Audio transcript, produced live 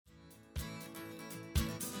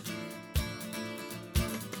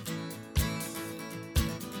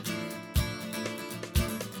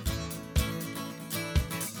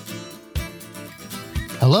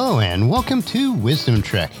and welcome to Wisdom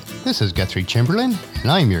Trek. This is Guthrie Chamberlain, and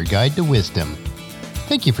I'm your guide to wisdom.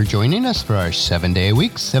 Thank you for joining us for our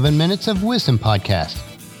 7-day-a-week, 7 Minutes of Wisdom podcast.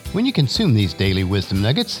 When you consume these daily wisdom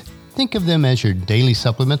nuggets, think of them as your daily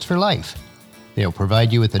supplements for life. They'll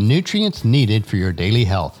provide you with the nutrients needed for your daily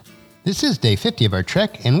health. This is day 50 of our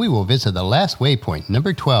trek, and we will visit the last waypoint,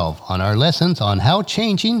 number 12, on our lessons on how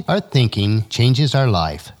changing our thinking changes our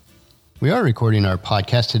life. We are recording our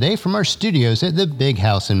podcast today from our studios at the Big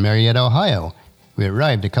House in Marietta, Ohio. We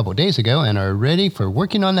arrived a couple days ago and are ready for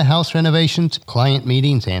working on the house renovations, client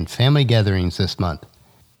meetings, and family gatherings this month.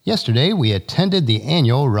 Yesterday, we attended the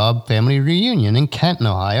annual Robb family reunion in Canton,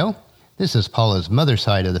 Ohio. This is Paula's mother's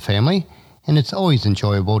side of the family, and it's always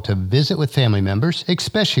enjoyable to visit with family members,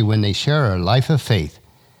 especially when they share a life of faith.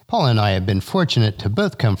 Paula and I have been fortunate to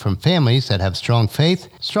both come from families that have strong faith,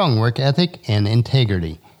 strong work ethic, and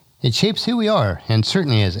integrity. It shapes who we are and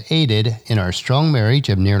certainly has aided in our strong marriage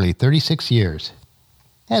of nearly 36 years.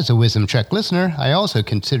 As a Wisdom Trek listener, I also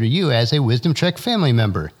consider you as a Wisdom Trek family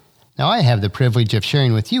member. Now, I have the privilege of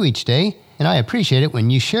sharing with you each day, and I appreciate it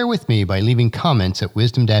when you share with me by leaving comments at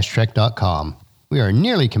wisdom-trek.com. We are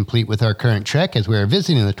nearly complete with our current trek as we are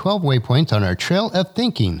visiting the 12 waypoints on our Trail of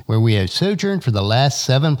Thinking, where we have sojourned for the last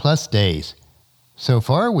 7+ days. So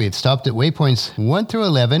far, we have stopped at waypoints 1 through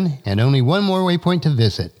 11 and only one more waypoint to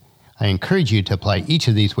visit. I encourage you to apply each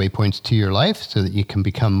of these waypoints to your life so that you can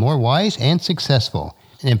become more wise and successful.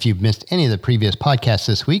 And if you've missed any of the previous podcasts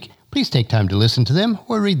this week, please take time to listen to them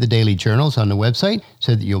or read the daily journals on the website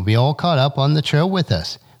so that you'll be all caught up on the trail with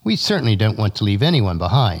us. We certainly don't want to leave anyone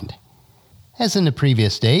behind. As in the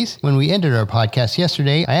previous days, when we ended our podcast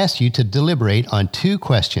yesterday, I asked you to deliberate on 2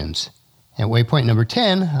 questions. At waypoint number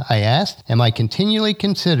 10, I asked, am I continually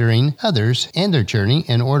considering others and their journey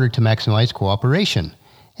in order to maximize cooperation?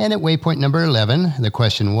 And at waypoint number 11, the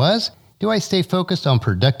question was, do I stay focused on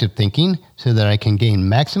productive thinking so that I can gain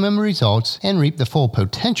maximum results and reap the full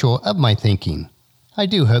potential of my thinking? I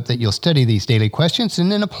do hope that you'll study these daily questions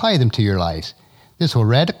and then apply them to your lives. This will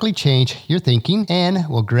radically change your thinking and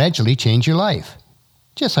will gradually change your life.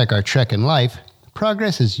 Just like our trek in life,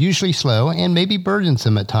 progress is usually slow and maybe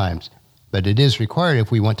burdensome at times, but it is required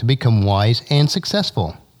if we want to become wise and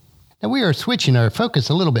successful. Now, we are switching our focus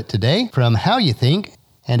a little bit today from how you think,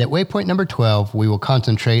 and at waypoint number 12, we will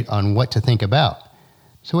concentrate on what to think about.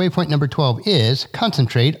 So waypoint number 12 is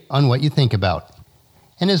concentrate on what you think about.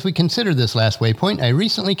 And as we consider this last waypoint, I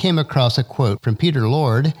recently came across a quote from Peter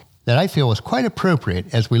Lord that I feel is quite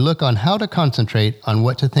appropriate as we look on how to concentrate on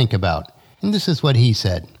what to think about. And this is what he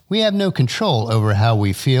said. We have no control over how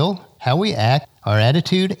we feel, how we act, our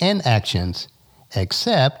attitude, and actions,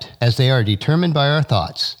 except as they are determined by our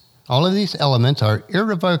thoughts. All of these elements are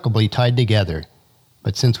irrevocably tied together.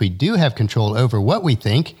 But since we do have control over what we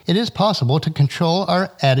think, it is possible to control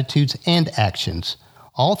our attitudes and actions.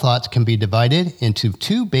 All thoughts can be divided into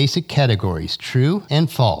 2 basic categories, true and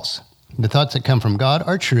false. The thoughts that come from God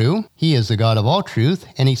are true. He is the God of all truth,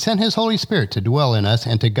 and He sent His Holy Spirit to dwell in us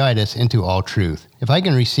and to guide us into all truth. If I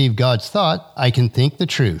can receive God's thought, I can think the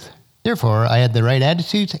truth. Therefore, I have the right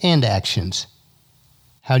attitudes and actions.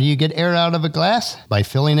 How do you get air out of a glass? By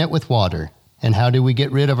filling it with water. And how do we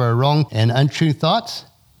get rid of our wrong and untrue thoughts?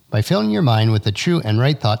 By filling your mind with the true and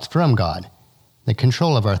right thoughts from God. The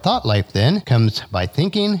control of our thought life, then, comes by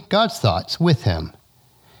thinking God's thoughts with Him.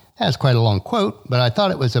 That's quite a long quote, but I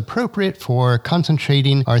thought it was appropriate for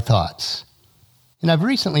concentrating our thoughts. And I've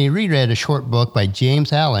recently reread a short book by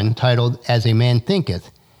James Allen titled As a Man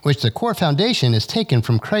Thinketh, which the core foundation is taken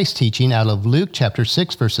from Christ's teaching out of Luke chapter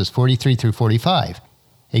 6, verses 43 through 45.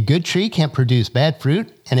 A good tree can't produce bad fruit,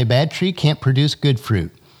 and a bad tree can't produce good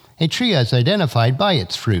fruit. A tree is identified by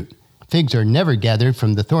its fruit. Figs are never gathered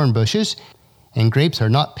from the thorn bushes, and grapes are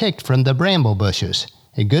not picked from the bramble bushes.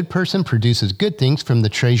 A good person produces good things from the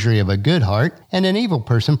treasury of a good heart, and an evil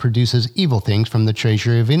person produces evil things from the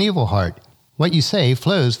treasury of an evil heart. What you say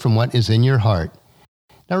flows from what is in your heart.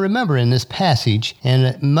 Now remember, in this passage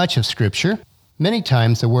and much of Scripture, many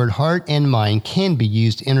times the word heart and mind can be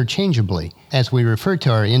used interchangeably as we refer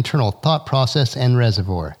to our internal thought process and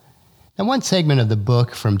reservoir. Now, one segment of the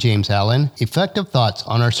book from James Allen, Effective Thoughts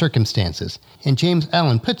on Our Circumstances, and James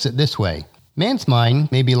Allen puts it this way. Man's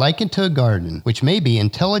mind may be likened to a garden, which may be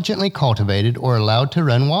intelligently cultivated or allowed to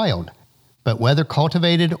run wild. But whether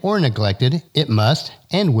cultivated or neglected, it must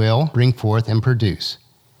and will bring forth and produce.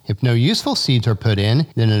 If no useful seeds are put in,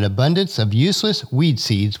 then an abundance of useless weed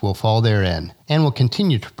seeds will fall therein, and will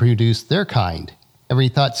continue to produce their kind. Every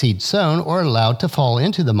thought seed sown or allowed to fall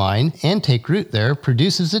into the mind and take root there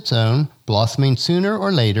produces its own, blossoming sooner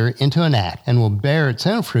or later into an act, and will bear its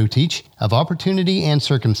own fruitage of opportunity and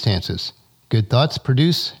circumstances. Good thoughts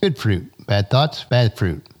produce good fruit. Bad thoughts, bad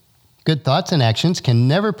fruit. Good thoughts and actions can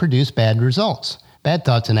never produce bad results. Bad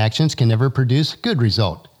thoughts and actions can never produce good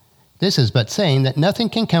result. This is but saying that nothing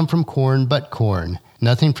can come from corn but corn,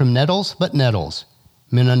 nothing from nettles but nettles.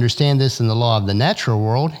 Men understand this in the law of the natural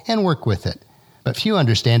world and work with it, but few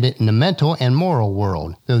understand it in the mental and moral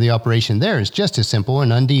world, though the operation there is just as simple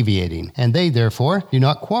and undeviating, and they, therefore, do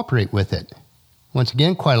not cooperate with it. Once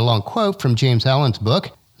again, quite a long quote from James Allen's book,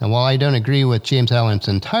 and while I don't agree with James Allen's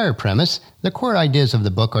entire premise, the core ideas of the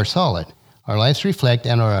book are solid. Our lives reflect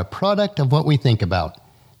and are a product of what we think about.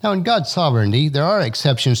 Now, in God's sovereignty, there are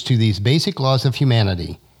exceptions to these basic laws of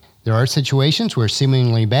humanity. There are situations where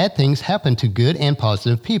seemingly bad things happen to good and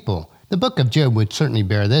positive people. The book of Job would certainly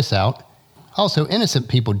bear this out. Also, innocent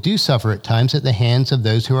people do suffer at times at the hands of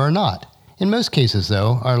those who are not. In most cases,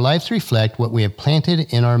 though, our lives reflect what we have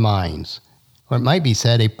planted in our minds. Or it might be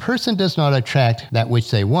said, a person does not attract that which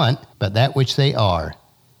they want, but that which they are.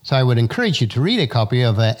 So I would encourage you to read a copy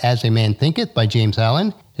of As a Man Thinketh by James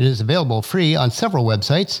Allen. It is available free on several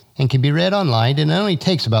websites and can be read online, and it only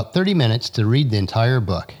takes about 30 minutes to read the entire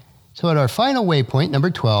book. So at our final waypoint,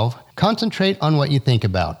 number 12, concentrate on what you think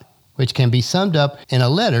about, which can be summed up in a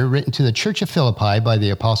letter written to the Church of Philippi by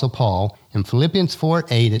the Apostle Paul. In Philippians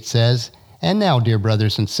 4:8 it says, "And now, dear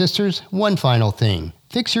brothers and sisters, one final thing.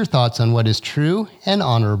 Fix your thoughts on what is true and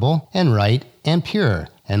honorable and right and pure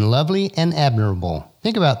and lovely and admirable.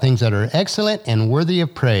 Think about things that are excellent and worthy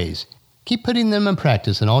of praise. Keep putting them in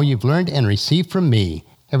practice in all you've learned and received from me,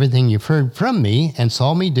 everything you've heard from me and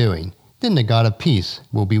saw me doing. Then the God of peace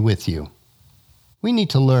will be with you." We need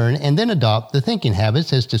to learn and then adopt the thinking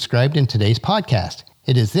habits as described in today's podcast.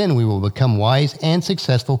 It is then we will become wise and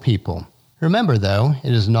successful people. Remember, though,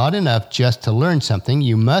 it is not enough just to learn something.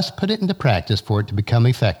 You must put it into practice for it to become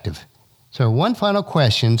effective. So one final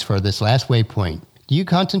question for this last waypoint. Do you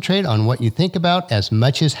concentrate on what you think about as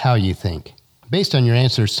much as how you think? Based on your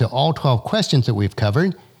answers to all 12 questions that we've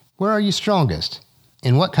covered, where are you strongest?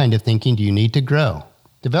 In what kind of thinking do you need to grow?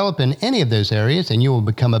 Develop in any of those areas and you will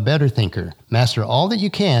become a better thinker. Master all that you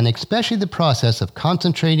can, especially the process of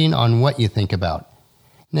concentrating on what you think about.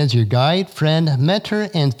 And as your guide, friend, mentor,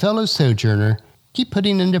 and fellow sojourner, keep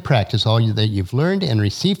putting into practice all that you've learned and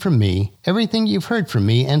received from me, everything you've heard from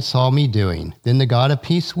me and saw me doing. Then the God of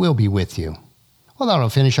peace will be with you. Well, that'll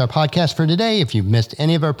finish our podcast for today. If you've missed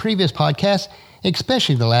any of our previous podcasts,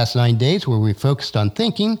 especially the last 9 days where we focused on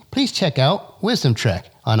thinking, please check out Wisdom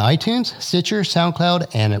Trek on iTunes, Stitcher, SoundCloud,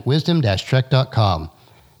 and at wisdom-trek.com.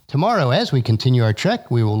 Tomorrow, as we continue our trek,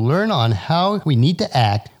 we will learn on how we need to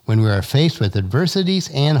act when we are faced with adversities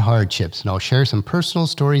and hardships, and I'll share some personal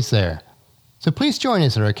stories there. So please join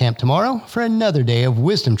us at our camp tomorrow for another day of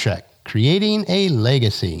Wisdom Trek, creating a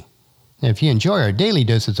legacy. Now, if you enjoy our daily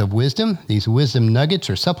doses of wisdom, these wisdom nuggets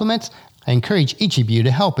or supplements, I encourage each of you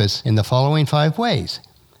to help us in the following 5 ways.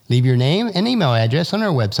 Leave your name and email address on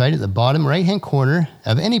our website at the bottom right-hand corner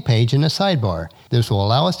of any page in the sidebar. This will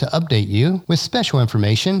allow us to update you with special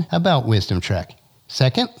information about Wisdom Trek.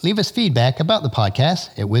 Second, leave us feedback about the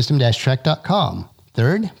podcast at wisdom-trek.com.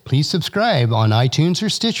 Third, please subscribe on iTunes or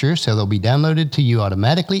Stitcher so they'll be downloaded to you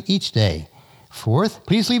automatically each day. Fourth,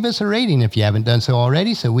 please leave us a rating if you haven't done so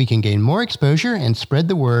already so we can gain more exposure and spread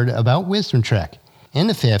the word about Wisdom Trek. And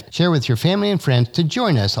the fifth, share with your family and friends to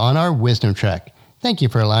join us on our Wisdom Trek. Thank you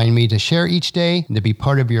for allowing me to share each day and to be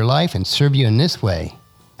part of your life and serve you in this way.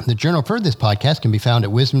 The journal for this podcast can be found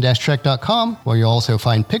at wisdom-trek.com, where you'll also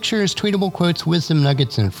find pictures, tweetable quotes, wisdom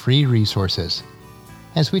nuggets, and free resources.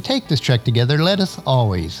 As we take this trek together, let us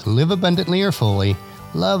always live abundantly or fully,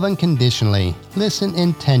 love unconditionally, listen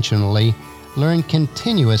intentionally, learn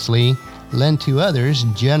continuously, lend to others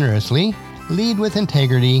generously, lead with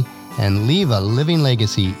integrity, and leave a living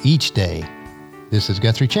legacy each day. This is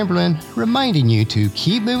Guthrie Chamberlain, reminding you to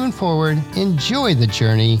keep moving forward, enjoy the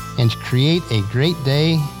journey, and create a great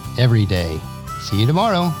day every day. See you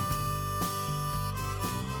tomorrow.